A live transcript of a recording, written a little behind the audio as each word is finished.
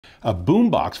A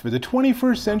boombox for the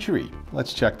 21st century.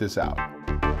 Let's check this out.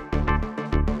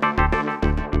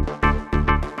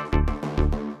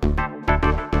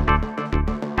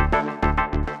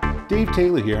 Dave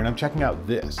Taylor here, and I'm checking out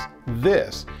this.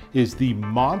 This is the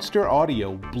Monster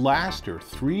Audio Blaster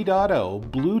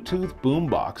 3.0 Bluetooth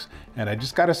Boombox, and I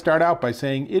just got to start out by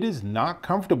saying it is not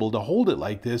comfortable to hold it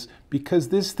like this because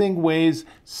this thing weighs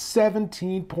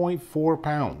 17.4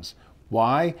 pounds.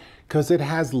 Why? Because it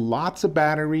has lots of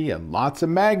battery and lots of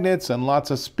magnets and lots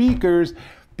of speakers,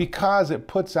 because it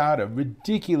puts out a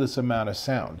ridiculous amount of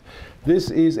sound.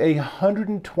 This is a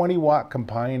 120 watt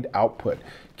combined output,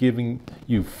 giving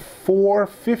you 4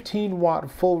 15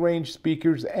 watt full range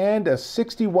speakers and a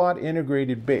 60 watt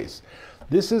integrated bass.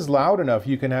 This is loud enough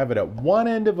you can have it at one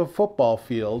end of a football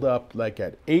field up like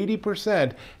at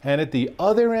 80%, and at the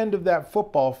other end of that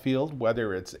football field,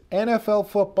 whether it's NFL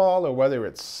football or whether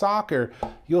it's soccer,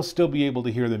 you'll still be able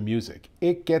to hear the music.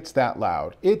 It gets that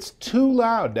loud. It's too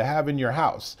loud to have in your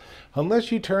house, unless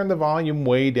you turn the volume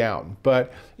way down,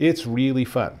 but it's really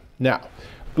fun. Now,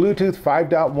 Bluetooth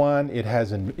 5.1, it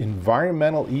has an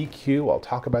environmental EQ. I'll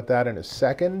talk about that in a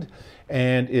second.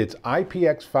 And it's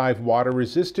IPX5 water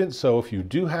resistant, so if you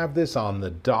do have this on the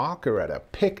dock or at a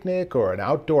picnic or an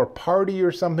outdoor party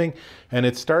or something, and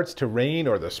it starts to rain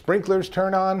or the sprinklers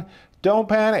turn on, don't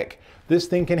panic. This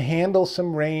thing can handle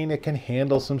some rain, it can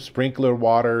handle some sprinkler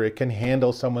water, it can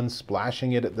handle someone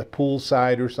splashing it at the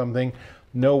poolside or something.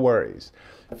 No worries.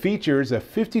 Features a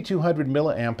 5200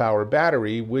 milliamp hour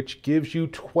battery, which gives you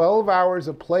 12 hours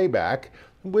of playback,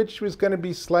 which is going to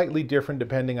be slightly different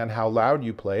depending on how loud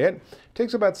you play it. It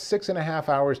takes about 6.5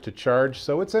 hours to charge,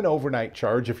 so it's an overnight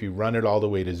charge if you run it all the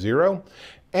way to zero.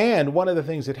 And one of the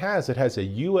things it has a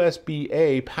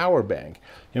USB-A power bank.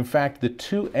 In fact, the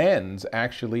two ends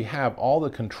actually have all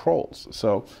the controls.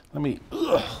 So let me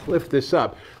lift this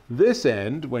up. This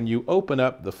end, when you open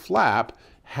up the flap,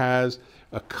 has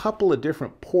a couple of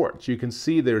different ports. You can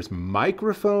see there's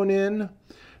microphone in,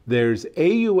 there's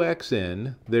AUX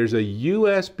in, there's a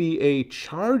USB-A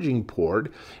charging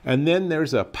port, and then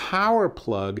there's a power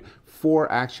plug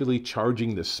for actually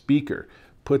charging the speaker.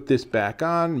 Put this back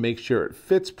on, make sure it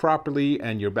fits properly,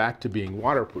 and you're back to being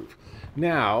waterproof.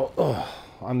 Now,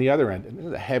 on the other end, and this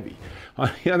is heavy,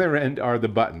 on the other end are the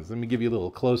buttons. Let me give you a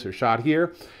little closer shot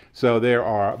here. So there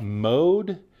are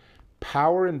mode,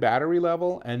 power and battery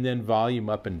level, and then volume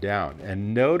up and down.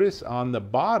 And notice on the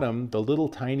bottom the little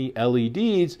tiny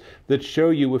LEDs that show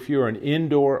you if you're in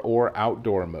indoor or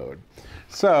outdoor mode.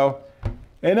 So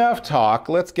enough talk,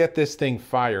 let's get this thing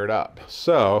fired up.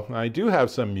 So I do have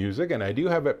some music and I do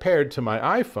have it paired to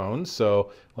my iPhone,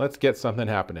 so let's get something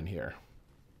happening here.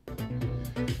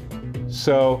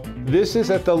 So this is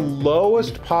at the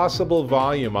lowest possible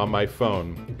volume on my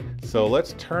phone. So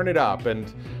let's turn it up,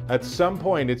 and at some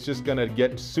point it's just gonna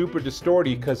get super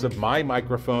distorted because of my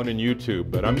microphone and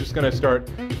YouTube, but I'm just gonna start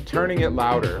turning it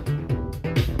louder.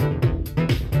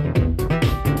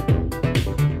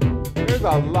 There's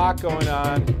a lot going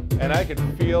on, and I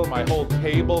can feel my whole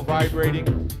table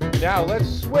vibrating. Now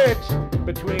let's switch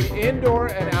between indoor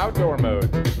and outdoor mode.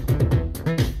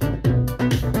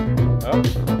 Oh.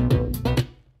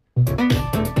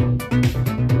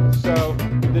 So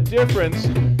the difference,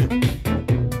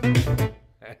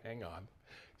 hang on,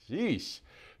 sheesh.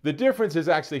 The difference is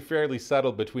actually fairly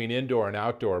subtle between indoor and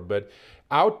outdoor, but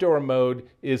outdoor mode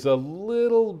is a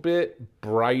little bit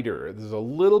brighter. There's a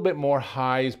little bit more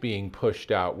highs being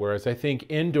pushed out, whereas I think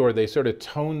indoor they sort of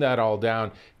tone that all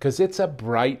down because it's a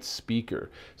bright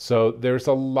speaker. So there's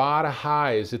a lot of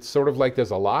highs. It's sort of like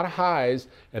there's a lot of highs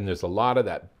and there's a lot of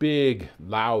that big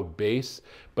loud bass,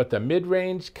 but the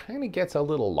mid-range kind of gets a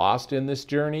little lost in this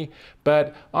journey.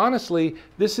 But honestly,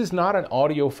 this is not an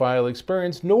audiophile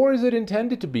experience, nor is it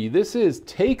intended to be. This is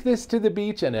take this to the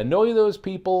beach and annoy those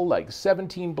people like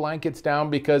 17 blankets down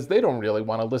because they don't really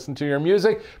want to listen to your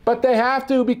music, but they have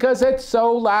to because it's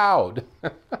so loud.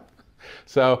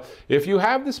 So if you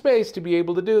have the space to be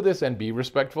able to do this and be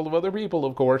respectful of other people,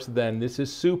 of course, then this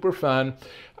is super fun.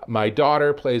 My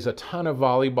daughter plays a ton of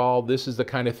volleyball. This is the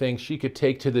kind of thing she could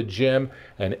take to the gym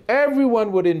and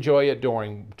everyone would enjoy it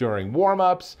during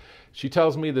warm-ups. She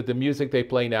tells me that the music they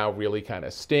play now really kind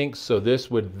of stinks, so this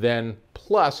would then,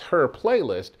 plus her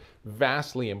playlist,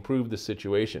 vastly improve the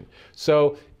situation.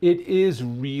 So it is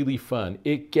really fun.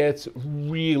 It gets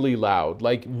really loud,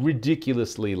 like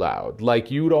ridiculously loud. Like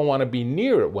you don't want to be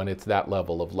near it when it's that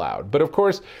level of loud. But of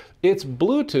course, it's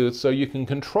Bluetooth, so you can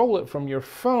control it from your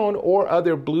phone or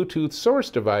other Bluetooth source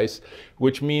device,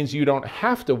 which means you don't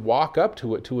have to walk up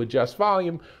to it to adjust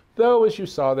volume, though as you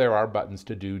saw, there are buttons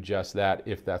to do just that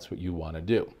if that's what you want to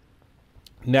do.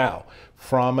 Now,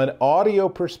 from an audio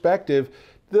perspective,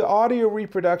 the audio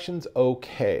reproduction's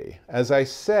okay. As I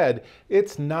said,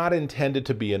 it's not intended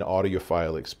to be an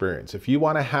audiophile experience. If you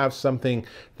want to have something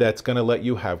that's going to let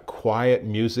you have quiet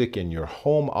music in your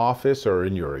home office or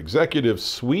in your executive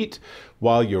suite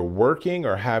while you're working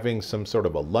or having some sort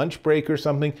of a lunch break or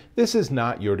something, this is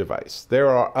not your device. There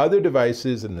are other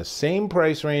devices in the same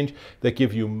price range that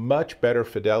give you much better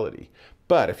fidelity.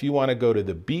 But if you want to go to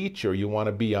the beach or you want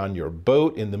to be on your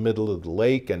boat in the middle of the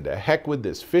lake and to heck with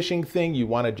this fishing thing, you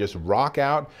want to just rock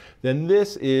out, then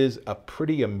this is a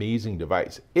pretty amazing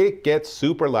device. It gets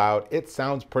super loud. It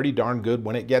sounds pretty darn good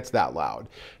when it gets that loud.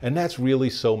 And that's really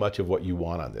so much of what you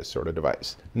want on this sort of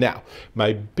device. Now,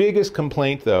 my biggest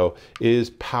complaint though is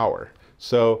power.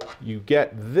 So you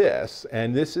get this,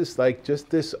 and this is like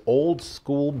just this old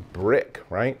school brick,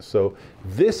 right? So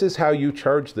this is how you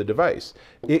charge the device.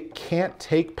 It can't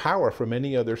take power from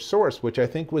any other source, which I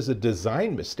think was a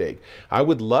design mistake. I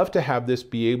would love to have this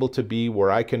be able to be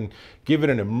where I can give it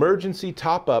an emergency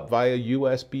top up via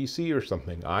USB-C or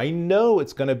something. I know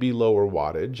it's going to be lower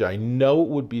wattage. I know it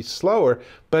would be slower,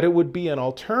 but it would be an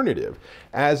alternative.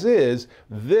 As is,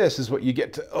 this is what you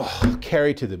get to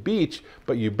carry to the beach,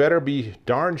 but you better be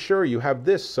darn sure you have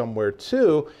this somewhere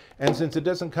too. And since it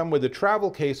doesn't come with a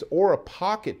travel case or a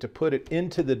pocket to put it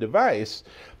into the device,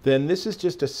 then this is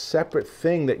just a separate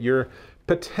thing that you're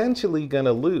potentially going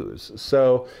to lose.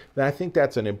 So I think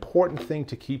that's an important thing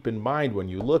to keep in mind when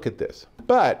you look at this.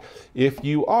 But if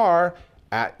you are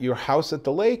at your house at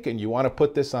the lake and you want to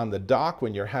put this on the dock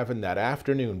when you're having that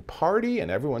afternoon party and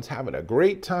everyone's having a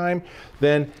great time,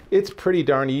 then it's pretty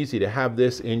darn easy to have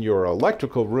this in your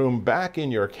electrical room back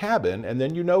in your cabin, and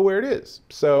then you know where it is.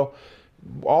 So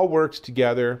all works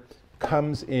together.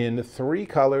 Comes in 3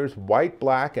 colors, white,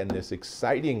 black, and this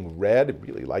exciting red. I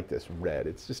really like this red.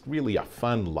 It's just really a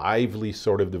fun, lively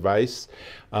sort of device.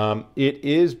 It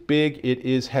is big, it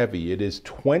is heavy. It is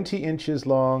 20 inches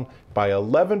long by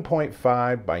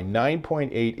 11.5 by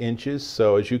 9.8 inches.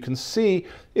 So as you can see,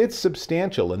 it's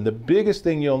substantial. And the biggest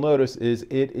thing you'll notice is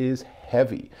it is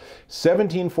heavy.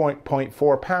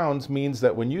 17.4 pounds means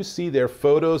that when you see their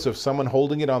photos of someone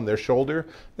holding it on their shoulder,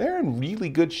 they're in really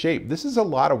good shape. This is a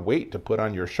lot of weight to put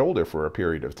on your shoulder for a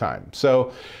period of time.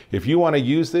 So if you want to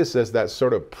use this as that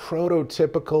sort of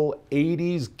prototypical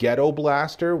 80s ghetto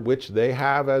blaster, which they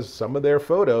have as some of their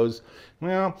photos,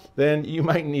 well, then you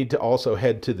might need to also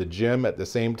head to the gym at the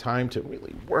same time to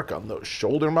really work on those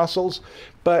shoulder muscles.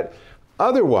 But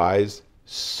otherwise,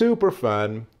 super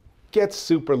fun. Gets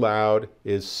super loud,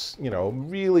 is,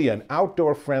 really an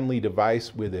outdoor friendly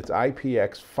device with its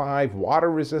IPX5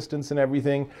 water resistance and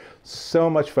everything. So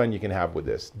much fun you can have with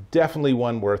this. Definitely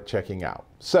one worth checking out.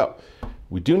 So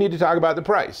we do need to talk about the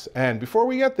price. And before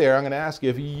we get there, I'm going to ask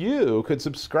if you could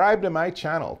subscribe to my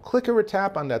channel. Click or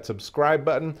tap on that subscribe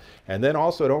button. And then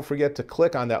also don't forget to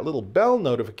click on that little bell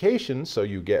notification so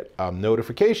you get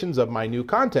notifications of my new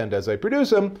content as I produce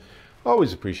them.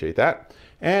 Always appreciate that.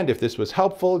 And if this was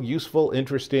helpful, useful,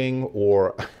 interesting,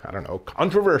 or, I don't know,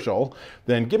 controversial,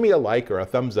 then give me a like or a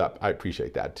thumbs up. I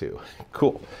appreciate that too.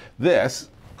 Cool. This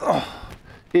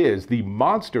is the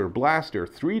Monster Blaster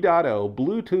 3.0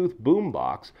 Bluetooth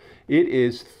Boombox. It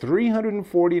is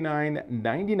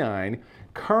 $349.99,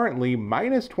 currently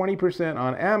minus 20%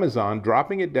 on Amazon,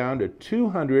 dropping it down to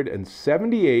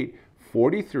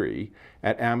 $278.43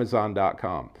 at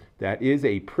Amazon.com. That is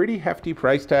a pretty hefty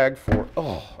price tag for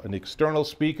an external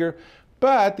speaker.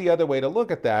 But the other way to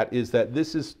look at that is that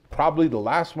this is probably the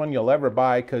last one you'll ever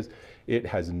buy because it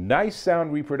has nice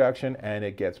sound reproduction and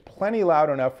it gets plenty loud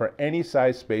enough for any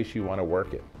size space you want to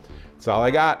work in. That's all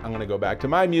I got. I'm going to go back to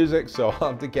my music, so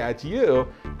I'll have to catch you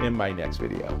in my next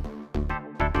video.